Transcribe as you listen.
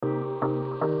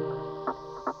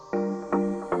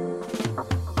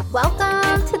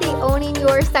Welcome to the Owning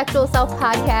Your Sexual Self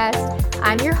podcast.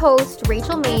 I'm your host,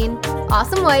 Rachel Main,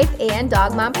 awesome wife and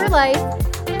dog mom for life.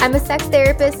 I'm a sex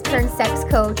therapist turned sex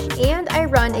coach, and I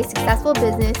run a successful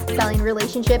business selling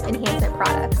relationship enhancement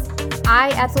products.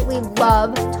 I absolutely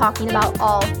love talking about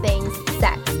all things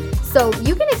sex. So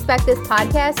you can expect this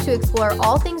podcast to explore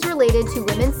all things related to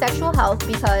women's sexual health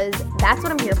because that's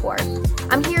what I'm here for.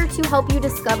 I'm here to help you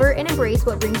discover and embrace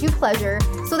what brings you pleasure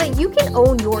so that you can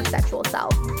own your sexual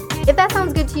self. If that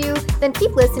sounds good to you, then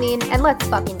keep listening and let's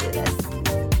fucking do this.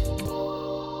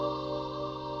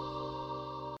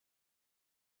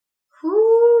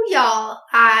 Y'all,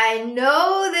 I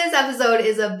know this episode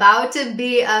is about to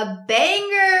be a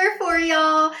banger for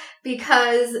y'all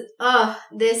because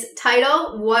this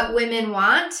title, What Women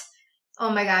Want.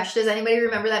 Oh my gosh, does anybody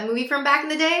remember that movie from back in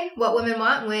the day? What Women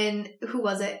Want, who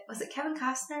was it? Was it Kevin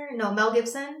Costner? No, Mel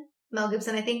Gibson. Mel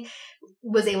Gibson, I think,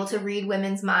 was able to read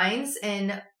women's minds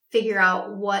and figure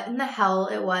out what in the hell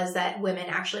it was that women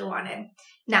actually wanted.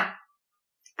 Now,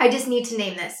 I just need to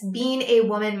name this. Being a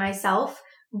woman myself,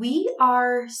 we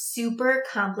are super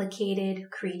complicated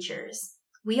creatures.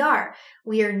 We are.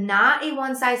 We are not a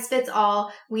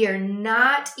one-size-fits-all. We are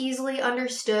not easily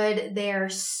understood. There are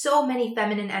so many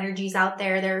feminine energies out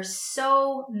there. There are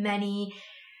so many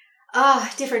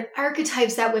different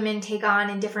archetypes that women take on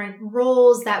and different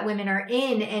roles that women are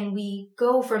in. And we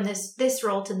go from this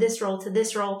role to this role to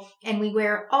this role. And we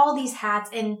wear all these hats.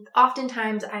 And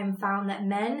oftentimes I'm found that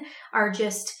men are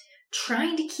just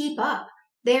trying to keep up.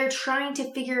 They're trying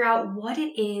to figure out what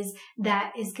it is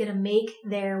that is going to make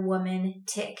their woman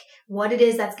tick, what it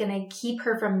is that's going to keep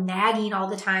her from nagging all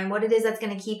the time, what it is that's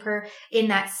going to keep her in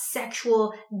that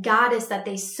sexual goddess that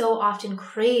they so often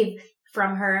crave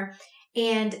from her.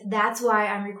 And that's why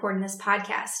I'm recording this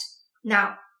podcast.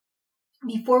 Now,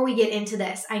 before we get into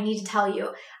this, I need to tell you,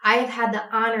 I have had the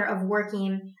honor of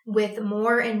working with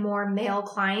more and more male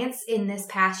clients in this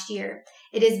past year.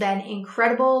 It has been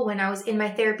incredible. When I was in my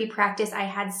therapy practice, I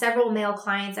had several male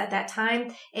clients at that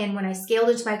time. And when I scaled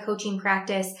into my coaching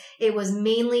practice, it was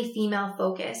mainly female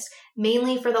focused.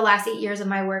 Mainly for the last 8 years of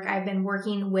my work, I've been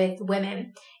working with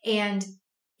women. And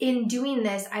in doing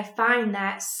this, I find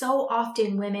that so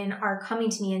often women are coming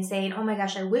to me and saying, oh my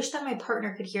gosh, I wish that my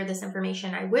partner could hear this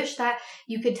information. I wish that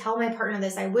you could tell my partner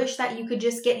this. I wish that you could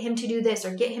just get him to do this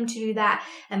or get him to do that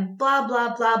and blah,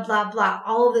 blah, blah, blah, blah,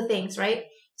 all of the things, right?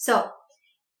 So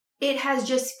it has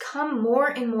just come more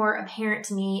and more apparent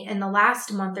to me in the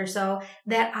last month or so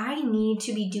that I need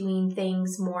to be doing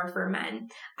things more for men.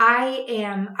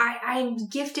 I'm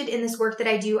gifted in this work that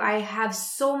I do. I have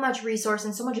so much resource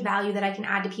and so much value that I can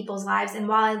add to people's lives. And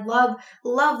while I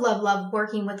love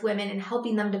working with women and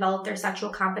helping them develop their sexual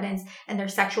confidence and their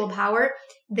sexual power,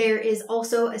 there is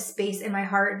also a space in my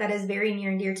heart that is very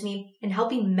near and dear to me in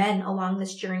helping men along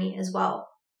this journey as well.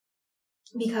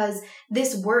 Because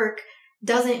this work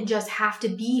doesn't just have to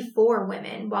be for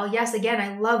women. While yes, again,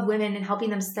 I love women and helping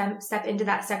them step into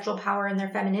that sexual power and their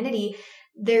femininity,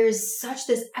 there's such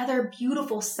this other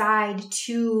beautiful side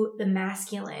to the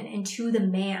masculine and to the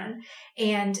man.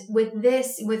 And with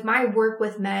my work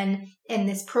with men and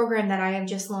this program that I have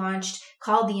just launched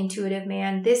called The Intuitive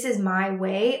Man, this is my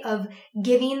way of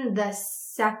giving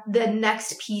the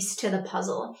next piece to the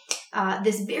puzzle.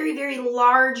 This very, very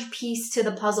large piece to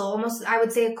the puzzle, almost I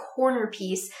would say a corner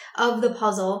piece of the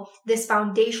puzzle, this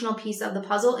foundational piece of the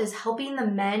puzzle is helping the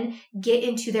men get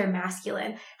into their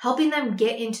masculine, helping them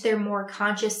get into their more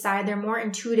conscious side, their more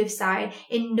intuitive side,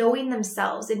 in knowing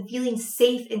themselves and feeling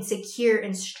safe and secure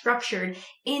and structured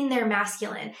in their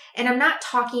masculine. And I'm not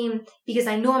talking, because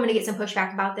I know I'm going to get some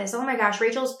pushback about this. Oh my gosh,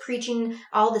 Rachel's preaching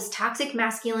all this toxic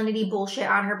masculinity bullshit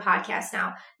on her podcast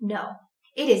now. No,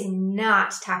 it is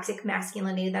not toxic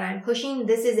masculinity that I'm pushing.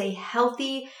 This is a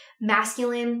healthy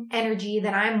masculine energy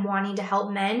that I'm wanting to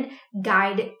help men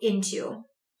guide into.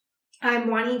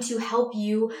 I'm wanting to help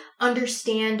you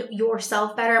understand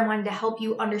yourself better. I'm wanting to help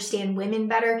you understand women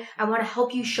better. I want to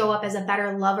help you show up as a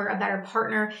better lover, a better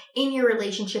partner in your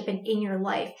relationship and in your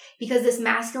life. Because this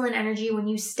masculine energy, when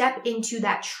you step into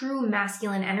that true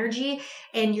masculine energy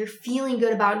and you're feeling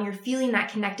good about it and you're feeling that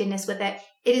connectedness with it,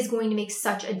 it is going to make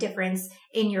such a difference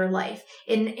in your life,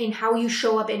 in how you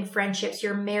show up in friendships,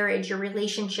 your marriage, your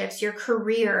relationships, your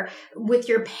career, with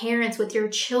your parents, with your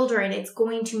children. It's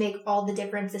going to make all the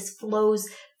difference. This flows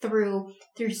through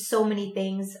so many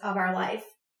things of our life.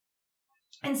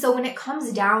 And so when it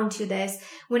comes down to this,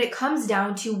 when it comes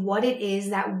down to what it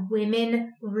is that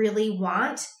women really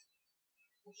want,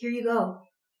 here you go.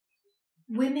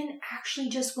 Women actually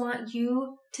just want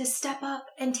you to step up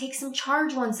and take some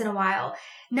charge once in a while.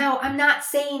 Now, I'm not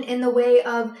saying in the way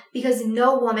of, because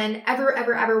no woman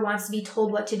ever wants to be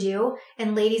told what to do.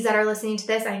 And ladies that are listening to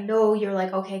this, I know you're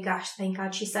like, okay, gosh, thank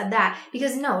God she said that.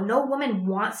 Because no woman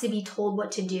wants to be told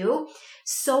what to do.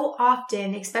 So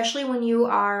often, especially when you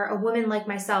are a woman like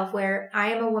myself, where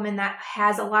I am a woman that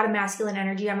has a lot of masculine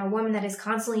energy. I'm a woman that is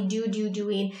constantly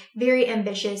doing, very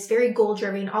ambitious, very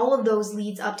goal-driven. All of those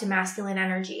leads up to masculine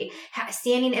energy.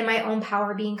 Standing in my own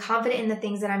power, being confident in the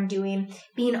things that I'm doing,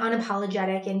 being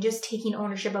unapologetic, and just taking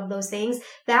ownership of those things,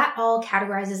 that all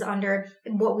categorizes under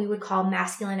what we would call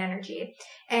masculine energy.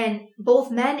 And both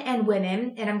men and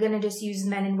women, and I'm going to just use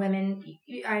men and women.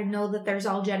 I know that there's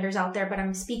all genders out there, but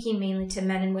I'm speaking mainly to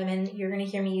men and women. You're going to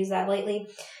hear me use that lately.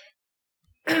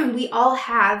 We all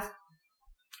have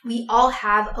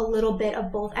a little bit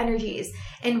of both energies.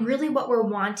 And really what we're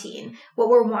wanting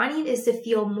is to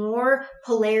feel more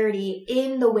polarity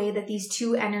in the way that these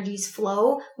two energies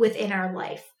flow within our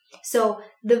life. So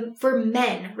for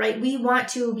men, right, we want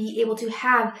to be able to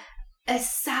have a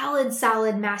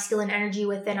solid masculine energy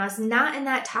within us, not in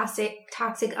that toxic,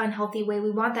 unhealthy way.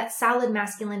 We want that solid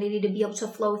masculinity to be able to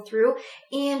flow through,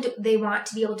 and they want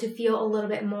to be able to feel a little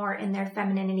bit more in their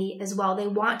femininity as well. They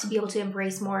want to be able to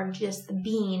embrace more of just the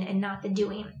being and not the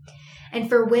doing. And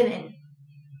for women,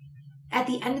 at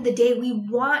the end of the day, we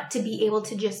want to be able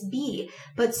to just be,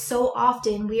 but so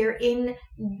often we are in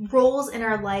roles in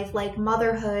our life like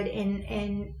motherhood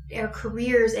and our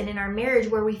careers and in our marriage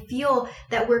where we feel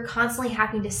that we're constantly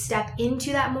having to step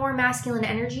into that more masculine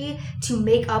energy to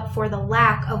make up for the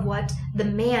lack of what the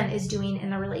man is doing in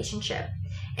the relationship.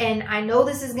 And I know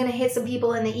this is going to hit some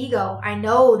people in the ego. I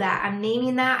know that. I'm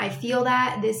naming that. I feel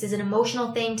that. This is an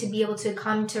emotional thing to be able to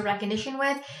come to recognition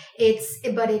with.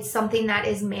 But it's something that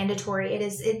is mandatory.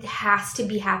 It has to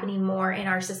be happening more in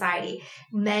our society.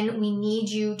 Men, we need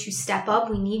you to step up.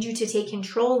 We need you to take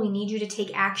control. We need you to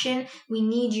take action. We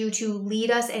need you to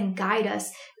lead us and guide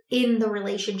us in the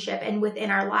relationship and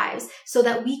within our lives so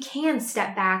that we can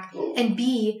step back and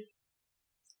be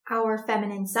our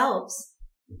feminine selves.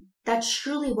 That's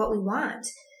truly what we want.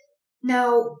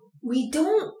 Now, we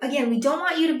don't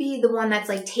want you to be the one that's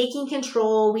like taking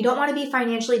control. We don't want to be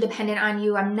financially dependent on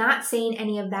you. I'm not saying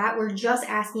any of that. We're just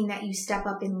asking that you step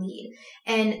up and lead.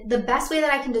 And the best way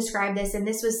that I can describe this, and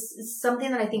this was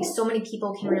something that I think so many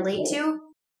people can relate to,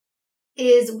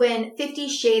 is when 50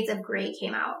 Shades of Grey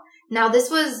came out. Now,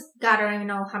 this was, God, I don't even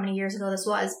know how many years ago this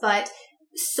was, but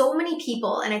so many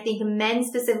people, and I think men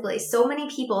specifically, so many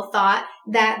people thought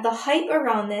that the hype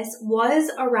around this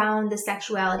was around the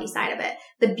sexuality side of it,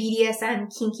 the BDSM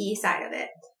kinky side of it.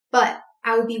 But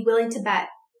I would be willing to bet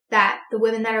that the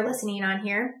women that are listening on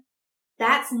here,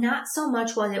 that's not so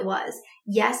much what it was.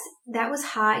 Yes, that was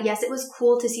hot. Yes, it was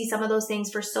cool to see some of those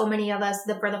things for so many of us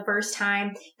for the first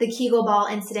time. The Kegel ball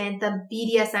incident, the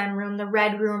BDSM room, the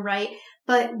red room, right?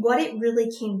 But what it really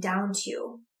came down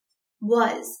to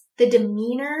was the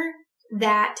demeanor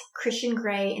that Christian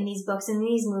Grey in these books and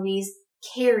these movies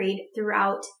carried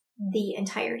throughout the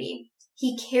entirety.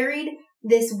 He carried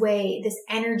this way, this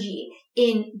energy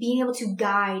in being able to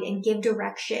guide and give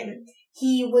direction.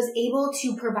 He was able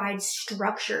to provide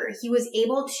structure. He was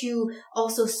able to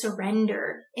also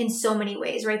surrender in so many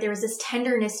ways, right? There was this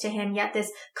tenderness to him, yet this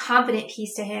confident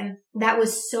piece to him that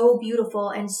was so beautiful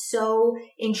and so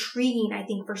intriguing, I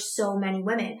think, for so many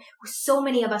women. So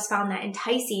many of us found that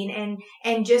enticing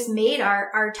and just made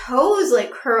our toes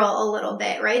like curl a little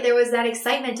bit, right? There was that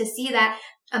excitement to see that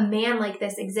a man like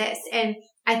this exists. And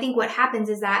I think what happens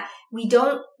is that we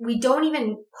don't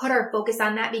even put our focus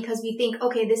on that because we think,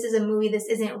 okay, this is a movie. This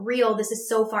isn't real. This is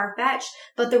so far-fetched.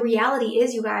 But the reality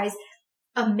is, you guys,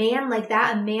 a man like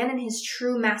that, a man in his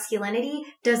true masculinity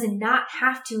does not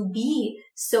have to be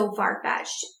so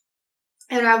far-fetched.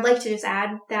 And I'd like to just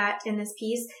add that in this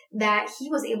piece that he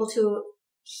was able to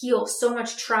heal so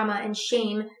much trauma and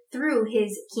shame through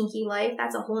his kinky life.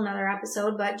 That's a whole nother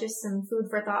episode, but just some food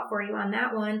for thought for you on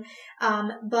that one.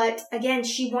 But again,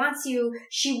 she wants you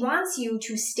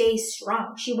to stay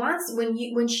strong. She wants,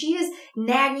 when she is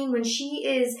nagging, when she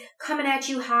is coming at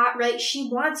you hot, right? She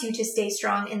wants you to stay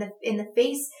strong in the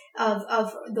face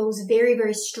of those very,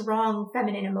 very strong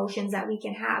feminine emotions that we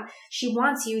can have. She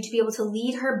wants you to be able to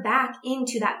lead her back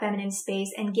into that feminine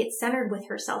space and get centered with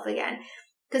herself again.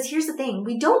 Because here's the thing,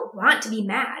 we don't want to be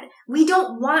mad. We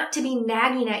don't want to be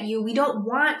nagging at you. We don't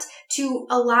want to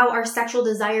allow our sexual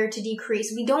desire to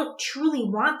decrease. We don't truly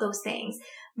want those things.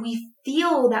 We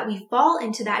feel that we fall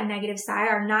into that negative side,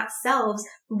 our not selves,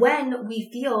 when we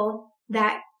feel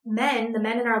that the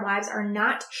men in our lives are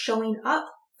not showing up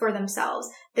for themselves.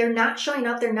 They're not showing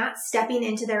up. They're not stepping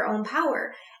into their own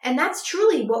power. And that's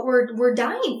truly what we're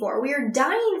dying for. We are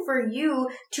dying for you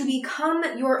to become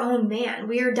your own man.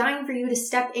 We are dying for you to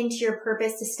step into your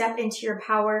purpose, to step into your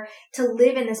power, to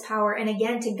live in this power, and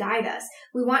again, to guide us.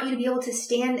 We want you to be able to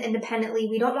stand independently.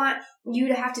 We don't want you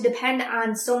to have to depend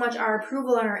on so much our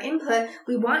approval and our input.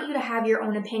 We want you to have your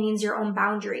own opinions, your own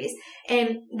boundaries.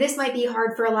 And this might be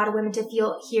hard for a lot of women to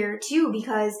feel here too,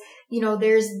 because,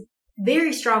 there's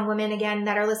very strong women, again,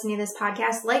 that are listening to this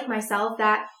podcast, like myself,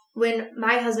 that when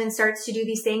my husband starts to do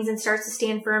these things and starts to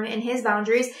stand firm in his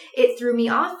boundaries, it threw me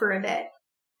off for a bit,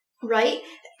 right?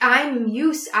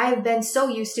 I've been so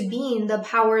used to being the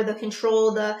power, the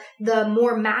control, the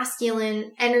more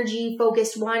masculine, energy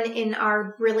focused one in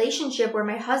our relationship, where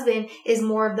my husband is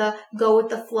more of the go with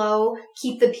the flow,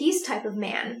 keep the peace type of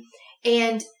man.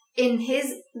 And in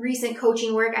his recent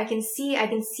coaching work, I can see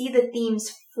the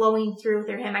themes flowing through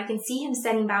him. I can see him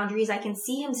setting boundaries. I can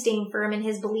see him staying firm in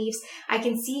his beliefs. I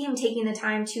can see him taking the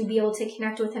time to be able to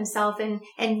connect with himself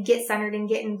and get centered and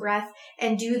get in breath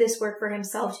and do this work for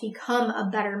himself to become a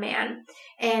better man.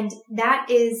 And that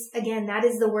is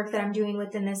the work that I'm doing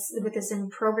with this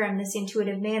program, this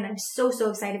intuitive man. I'm so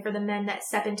excited for the men that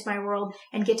step into my world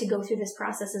and get to go through this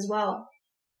process as well.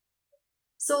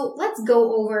 So let's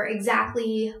go over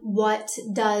exactly what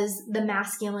does the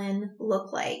masculine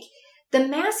look like. The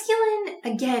masculine,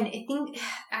 again, I think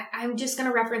I'm just going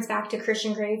to reference back to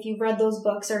Christian Grey if you've read those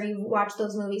books or you've watched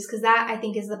those movies, because that I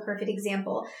think is the perfect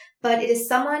example. But it is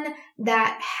someone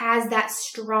that has that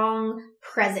strong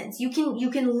presence. You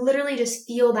can literally just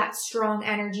feel that strong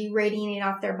energy radiating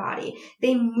off their body.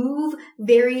 They move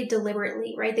very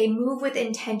deliberately, right? They move with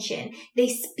intention. They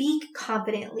speak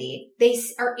confidently. They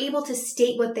are able to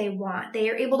state what they want. They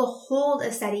are able to hold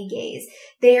a steady gaze.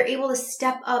 They are able to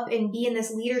step up and be in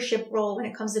this leadership role when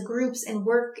it comes to groups and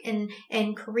work and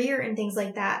career and things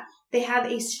like that. They have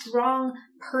a strong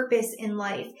purpose in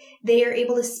life. They are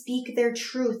able to speak their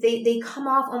truth. They come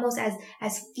off almost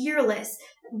as fearless,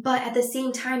 but at the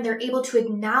same time, they're able to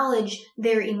acknowledge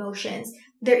their emotions.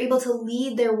 They're able to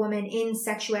lead their woman in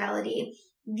sexuality.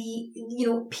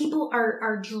 People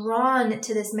are drawn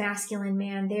to this masculine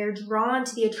man. They are drawn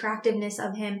to the attractiveness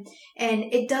of him. And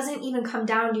it doesn't even come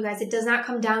down to, you guys, it does not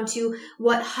come down to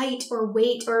what height or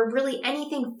weight or really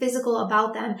anything physical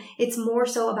about them. It's more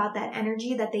so about that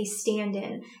energy that they stand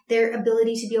in, their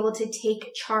ability to be able to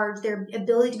take charge, their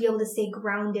ability to be able to stay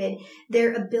grounded,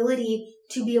 their ability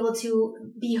to be able to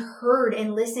be heard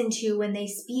and listened to when they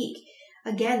speak.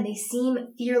 Again, they seem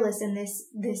fearless in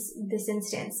this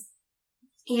instance.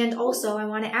 And also, I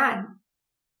want to add,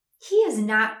 he is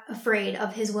not afraid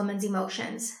of his woman's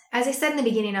emotions. As I said in the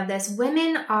beginning of this,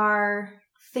 women are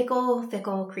fickle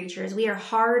creatures. We are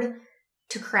hard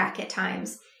to crack at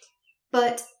times.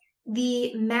 But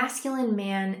the masculine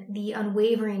man, the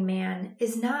unwavering man,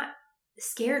 is not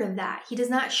scared of that. He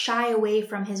does not shy away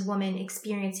from his woman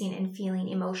experiencing and feeling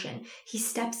emotion. He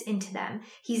steps into them.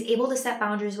 He's able to set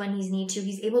boundaries when he's need to.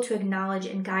 He's able to acknowledge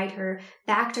and guide her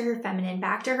back to her feminine,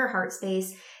 back to her heart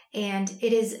space. And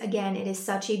it is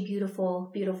such a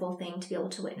beautiful, beautiful thing to be able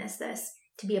to witness this,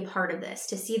 to be a part of this,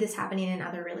 to see this happening in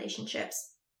other relationships.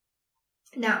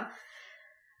 Now,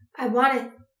 I want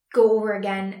to go over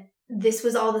again. This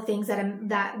was all the things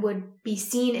that would be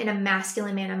seen in a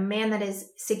masculine man, a man that is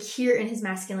secure in his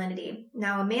masculinity.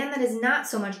 Now, a man that is not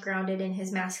so much grounded in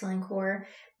his masculine core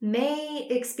may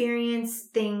experience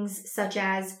things such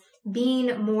as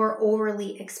being more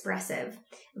overly expressive,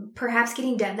 perhaps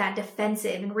getting that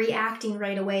defensive and reacting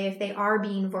right away if they are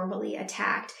being verbally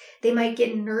attacked. They might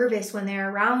get nervous when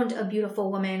they're around a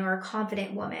beautiful woman or a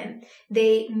confident woman.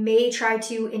 They may try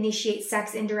to initiate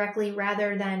sex indirectly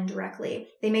rather than directly.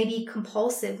 They may be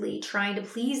compulsively trying to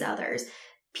please others.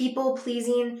 People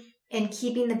pleasing and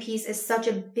keeping the peace is such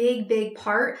a big, big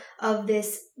part of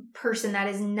this person that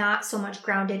is not so much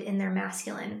grounded in their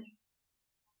masculine.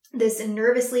 This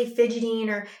nervously fidgeting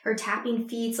or tapping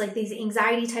feet, like these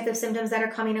anxiety type of symptoms that are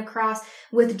coming across,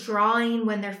 withdrawing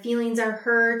when their feelings are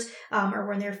hurt or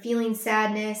when they're feeling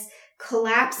sadness,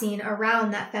 collapsing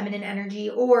around that feminine energy,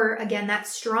 or again, that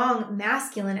strong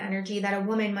masculine energy that a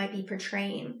woman might be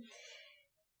portraying.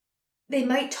 They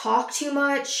might talk too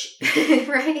much,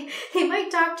 right? They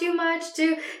might talk too much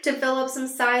to fill up some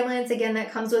silence. Again,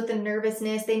 that comes with the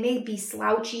nervousness. They may be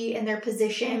slouchy in their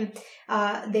position.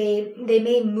 They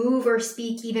may move or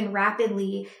speak even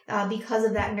rapidly because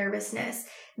of that nervousness.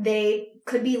 They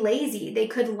could be lazy. They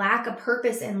could lack a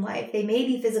purpose in life. They may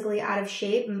be physically out of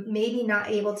shape, maybe not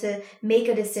able to make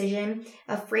a decision,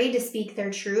 afraid to speak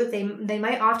their truth. They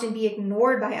might often be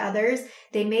ignored by others.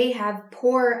 They may have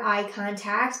poor eye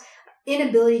contact.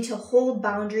 inability to hold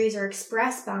boundaries or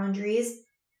express boundaries.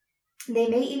 They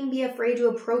may even be afraid to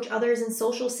approach others in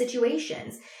social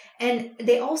situations. And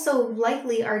they also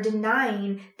likely are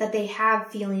denying that they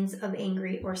have feelings of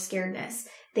angry or scaredness.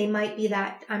 They might be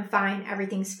that I'm fine,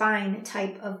 everything's fine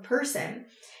type of person.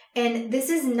 And this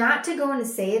is not to go and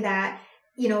say that,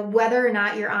 whether or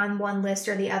not you're on one list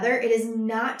or the other, it is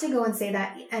not to go and say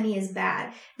that any is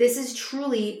bad. This is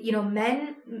truly,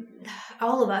 men,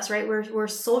 all of us, right? We're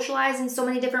socialized in so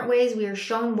many different ways. We are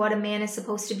shown what a man is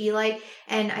supposed to be like.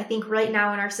 And I think right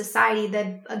now in our society,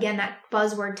 that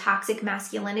buzzword toxic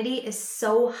masculinity is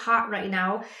so hot right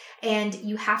now. And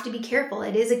you have to be careful.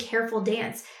 It is a careful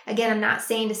dance. Again, I'm not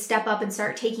saying to step up and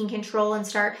start taking control and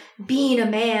start being a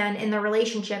man in the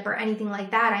relationship or anything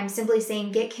like that. I'm simply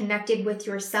saying get connected with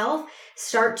yourself.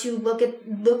 Start to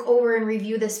look over and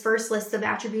review this first list of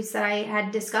attributes that I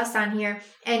had discussed on here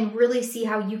and really see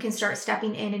how you can start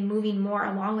stepping in and moving more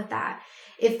along with that.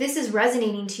 If this is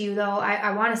resonating to you, though,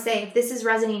 I want to say, if this is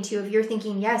resonating to you, if you're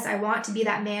thinking, yes, I want to be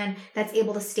that man that's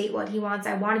able to state what he wants.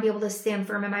 I want to be able to stand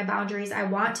firm in my boundaries. I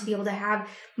want to be able to have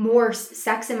more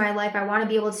sex in my life. I want to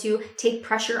be able to take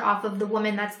pressure off of the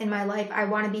woman that's in my life. I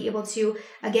want to be able to,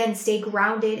 again, stay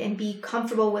grounded and be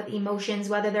comfortable with emotions,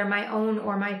 whether they're my own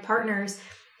or my partner's.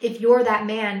 If you're that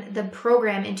man, the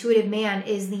program Intuitive Man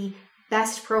is the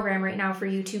best program right now for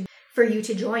you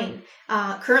to join.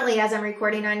 Currently, as I'm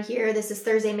recording on here, this is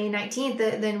Thursday, May 19th,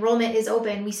 the enrollment is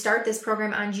open. We start this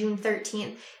program on June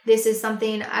 13th. This is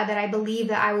something that I believe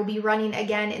that I will be running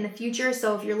again in the future.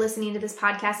 So if you're listening to this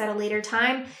podcast at a later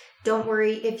time, don't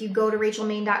worry. If you go to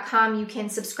rachelmaine.com, you can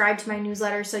subscribe to my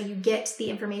newsletter so you get the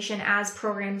information as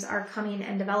programs are coming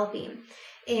and developing.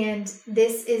 And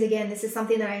this is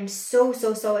something that I'm so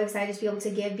excited to be able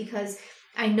to give, because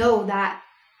I know that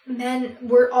men,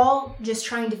 we're all just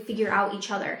trying to figure out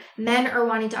each other. Men are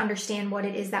wanting to understand what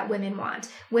it is that women want.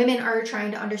 Women are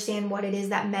trying to understand what it is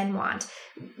that men want.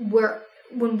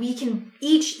 When we can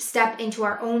each step into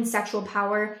our own sexual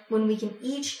power, when we can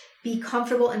each be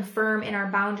comfortable and firm in our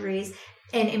boundaries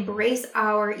and embrace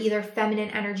our either feminine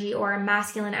energy or a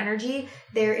masculine energy,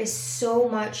 there is so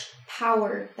much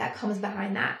power that comes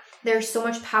behind that. There's so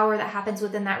much power that happens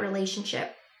within that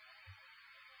relationship.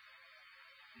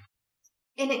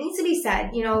 And it needs to be said,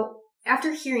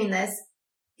 after hearing this,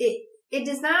 it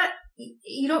does not,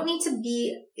 you don't need to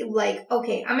be like,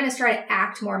 okay, I'm going to try to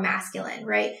act more masculine,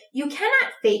 right? You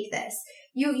cannot fake this.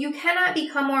 You cannot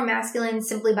become more masculine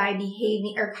simply by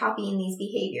behaving or copying these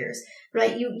behaviors,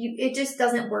 right? It just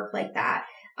doesn't work like that.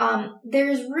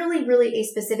 There's really a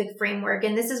specific framework,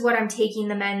 and this is what I'm taking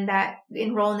the men that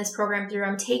enroll in this program through.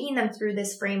 I'm taking them through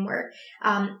this framework.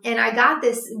 And I got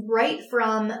this right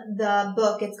from the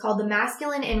book. It's called The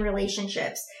Masculine in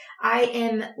Relationships. I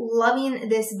am loving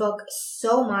this book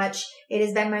so much. It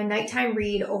has been my nighttime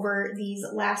read over these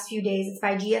last few days. It's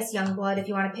by G.S. Youngblood if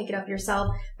you want to pick it up yourself.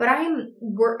 But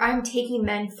I'm taking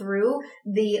men through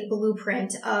the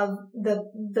blueprint of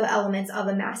the elements of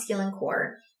a masculine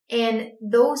core. And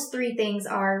those three things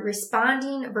are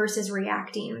responding versus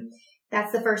reacting.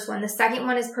 That's the first one. The second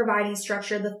one is providing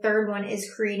structure. The third one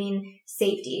is creating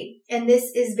safety. And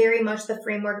this is very much the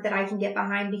framework that I can get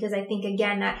behind, because I think,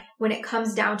 again, that when it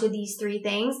comes down to these three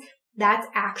things, that's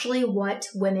actually what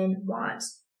women want.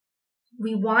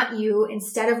 We want you,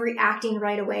 instead of reacting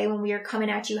right away when we are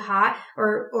coming at you hot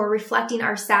or reflecting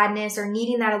our sadness or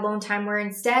needing that alone time, we're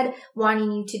instead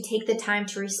wanting you to take the time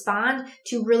to respond,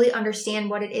 to really understand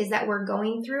what it is that we're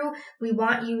going through. We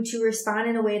want you to respond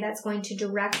in a way that's going to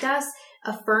direct us,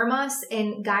 affirm us,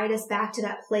 and guide us back to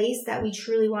that place that we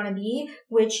truly want to be,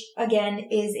 which again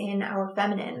is in our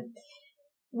feminine.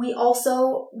 We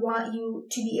also want you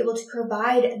to be able to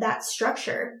provide that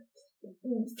structure.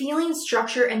 Feeling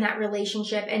structure in that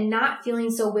relationship and not feeling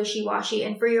so wishy-washy,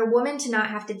 and for your woman to not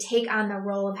have to take on the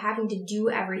role of having to do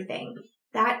everything.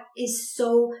 That is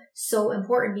so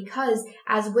important, because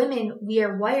as women, we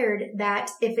are wired that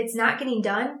if it's not getting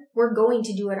done, we're going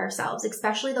to do it ourselves,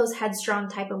 especially those headstrong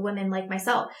type of women like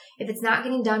myself. If it's not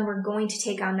getting done, we're going to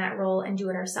take on that role and do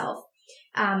it ourselves.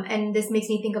 And this makes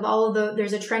me think of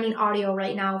there's a trending audio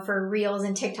right now for Reels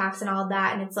and TikToks and all of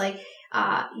that. And it's like,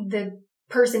 the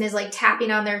person is like tapping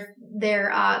on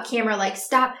their camera, like,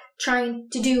 stop trying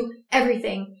to do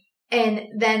everything. And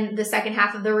then the second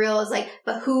half of the reel is like,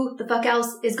 but who the fuck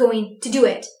else is going to do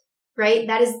it? Right?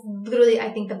 That is literally,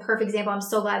 I think, the perfect example. I'm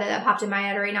so glad that popped in my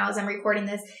head right now as I'm recording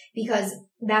this, because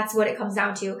that's what it comes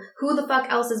down to. Who the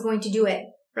fuck else is going to do it?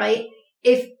 Right?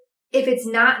 If it's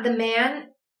not the man,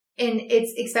 and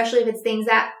it's especially if it's things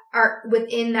that are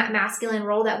within that masculine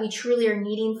role that we truly are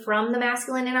needing from the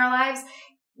masculine in our lives,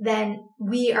 then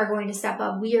we are going to step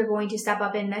up. We are going to step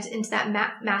up into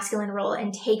that masculine role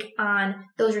and take on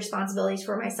those responsibilities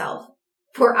for ourselves.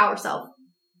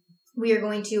 We are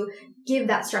going to give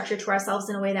that structure to ourselves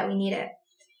in a way that we need it.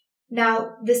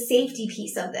 Now, the safety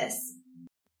piece of this.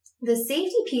 The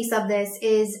safety piece of this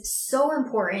is so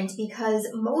important because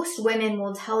most women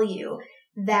will tell you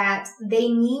that they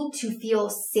need to feel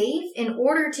safe in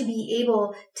order to be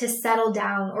able to settle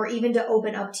down or even to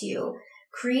open up to you.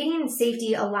 Creating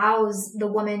safety allows the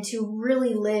woman to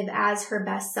really live as her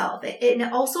best self. It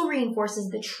also reinforces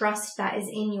the trust that is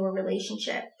in your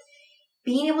relationship.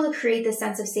 Being able to create this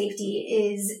sense of safety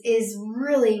is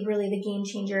really, really the game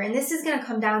changer. And this is going to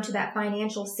come down to that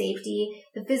financial safety,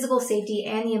 the physical safety,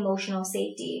 and the emotional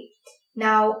safety.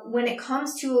 Now, when it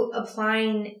comes to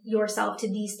applying yourself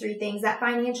to these three things, that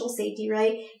financial safety,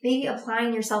 right? Maybe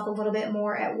applying yourself a little bit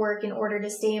more at work in order to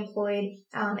stay employed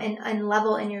and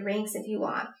level in your ranks if you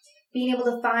want. Being able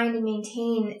to find and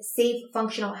maintain safe,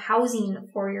 functional housing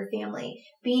for your family.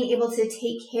 Being able to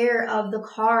take care of the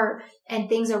car and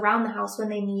things around the house when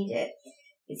they need it.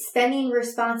 Spending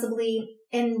responsibly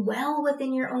and well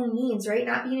within your own means, right?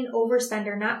 Not being an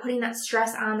overspender, not putting that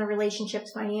stress on the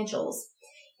relationship's financials.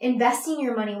 Investing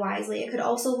your money wisely. It could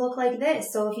also look like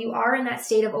this. So if you are in that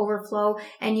state of overflow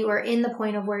and you are in the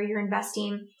point of where you're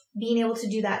investing, being able to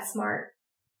do that smart.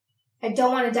 I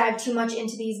don't want to dive too much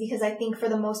into these because I think for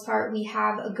the most part we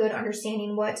have a good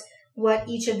understanding what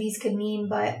each of these could mean.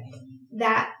 But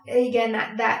that, again,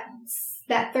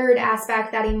 that third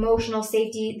aspect, that emotional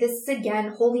safety, this is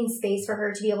again holding space for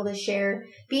her to be able to share,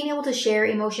 being able to share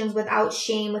emotions without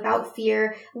shame, without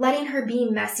fear, letting her be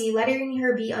messy, letting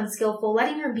her be unskillful,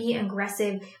 letting her be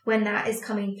aggressive when that is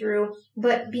coming through,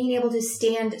 but being able to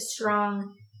stand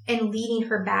strong and leading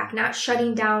her back, not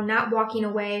shutting down, not walking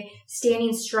away,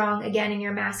 standing strong again in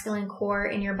your masculine core,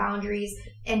 in your boundaries,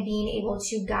 and being able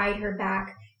to guide her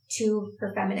back to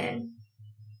her feminine.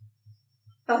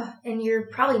 Oh, and you're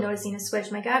probably noticing a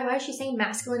switch. My God, why is she saying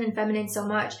masculine and feminine so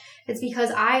much? It's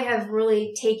because I have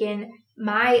really taken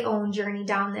my own journey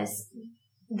down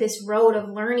this road of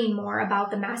learning more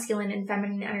about the masculine and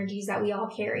feminine energies that we all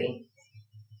carry.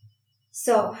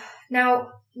 So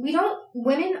now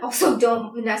women also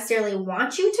don't necessarily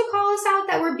want you to call us out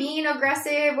that we're being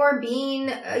aggressive or being,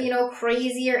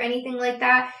 crazy or anything like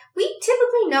that. We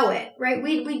typically know it, right?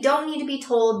 We don't need to be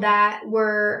told that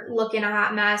we're looking a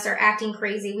hot mess or acting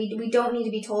crazy. We don't need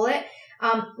to be told it.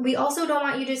 We also don't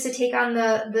want you just to take on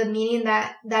the meaning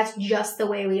that that's just the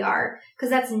way we are, because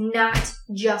that's not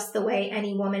just the way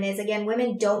any woman is. Again,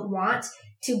 women don't want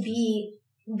to be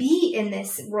in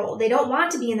this role. They don't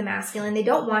want to be in the masculine. They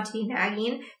don't want to be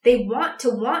nagging. They want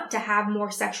to have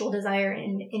more sexual desire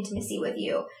and intimacy with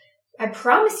you. I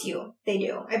promise you they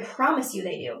do. I promise you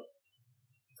they do.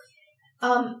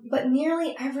 But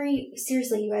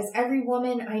seriously, you guys, every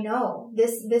woman I know,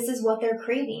 this is what they're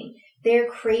craving. They're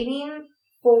craving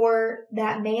for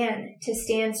that man to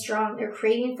stand strong. They're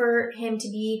craving for him to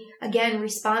be, again,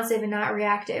 responsive and not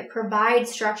reactive, provide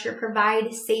structure,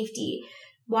 provide safety,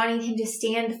 wanting him to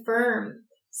stand firm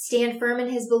in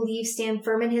his beliefs, stand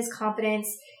firm in his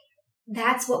confidence.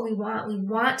 That's what we want. We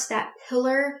want that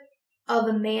pillar of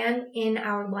a man in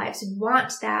our lives. We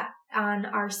want that on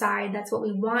our side. That's what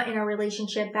we want in our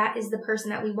relationship. That is the person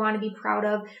that we want to be proud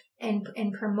of and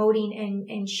promoting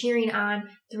and cheering on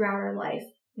throughout our life.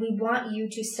 We want you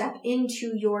to step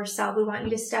into yourself. We want you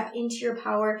to step into your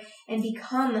power and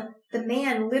become the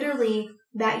man literally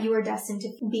that you are destined to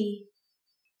be.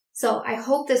 So I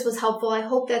hope this was helpful. I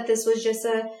hope that this was just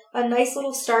a nice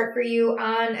little start for you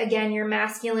on, again, your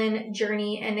masculine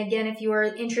journey. And again, if you are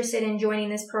interested in joining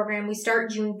this program, we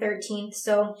start June 13th.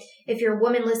 So if you're a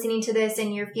woman listening to this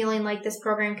and you're feeling like this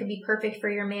program could be perfect for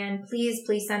your man, please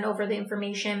send over the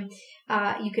information.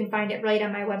 You can find it right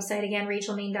on my website, again,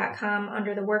 rachelmaine.com,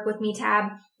 under the Work With Me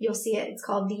tab. You'll see it. It's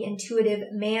called The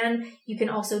Intuitive Man. You can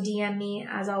also DM me.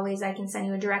 As always, I can send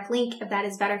you a direct link if that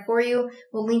is better for you.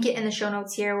 We'll link it in the show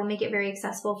notes here. We'll make it very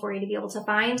accessible for you to be able to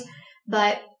find.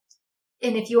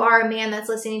 And if you are a man that's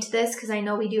listening to this, because I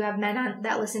know we do have men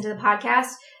that listen to the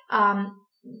podcast,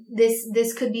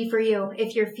 this could be for you.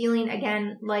 If you're feeling,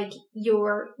 again, like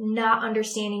you're not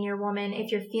understanding your woman,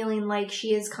 if you're feeling like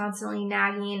she is constantly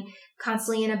nagging,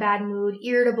 constantly in a bad mood,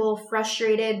 irritable,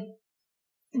 frustrated,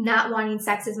 not wanting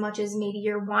sex as much as maybe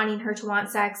you're wanting her to want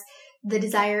sex, the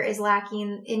desire is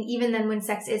lacking, and even then when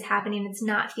sex is happening, it's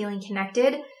not feeling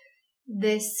connected,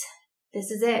 this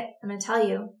is it. I'm going to tell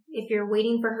you, if you're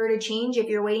waiting for her to change, if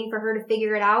you're waiting for her to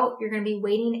figure it out, you're going to be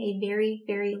waiting a very,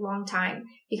 very long time,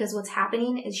 because what's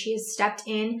happening is she has stepped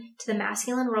in to the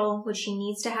masculine role, which she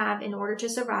needs to have in order to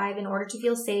survive, in order to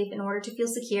feel safe, in order to feel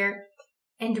secure.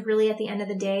 And really, at the end of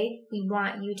the day, we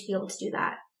want you to be able to do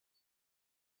that.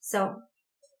 So,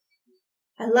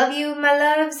 I love you, my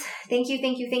loves. Thank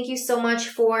you so much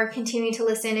for continuing to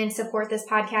listen and support this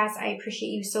podcast. I appreciate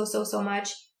you so much.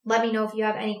 Let me know if you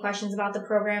have any questions about the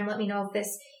program. Let me know if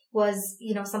this was,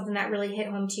 something that really hit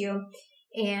home to you.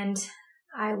 And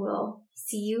I will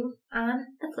see you on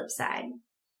the flip side.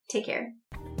 Take care.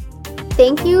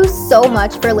 Thank you so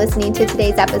much for listening to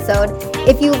today's episode.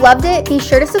 If you loved it, be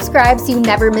sure to subscribe so you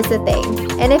never miss a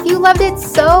thing. And if you loved it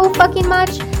so fucking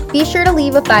much, be sure to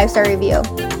leave a 5-star review.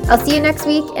 I'll see you next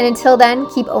week, and until then,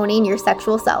 keep owning your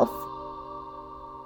sexual self.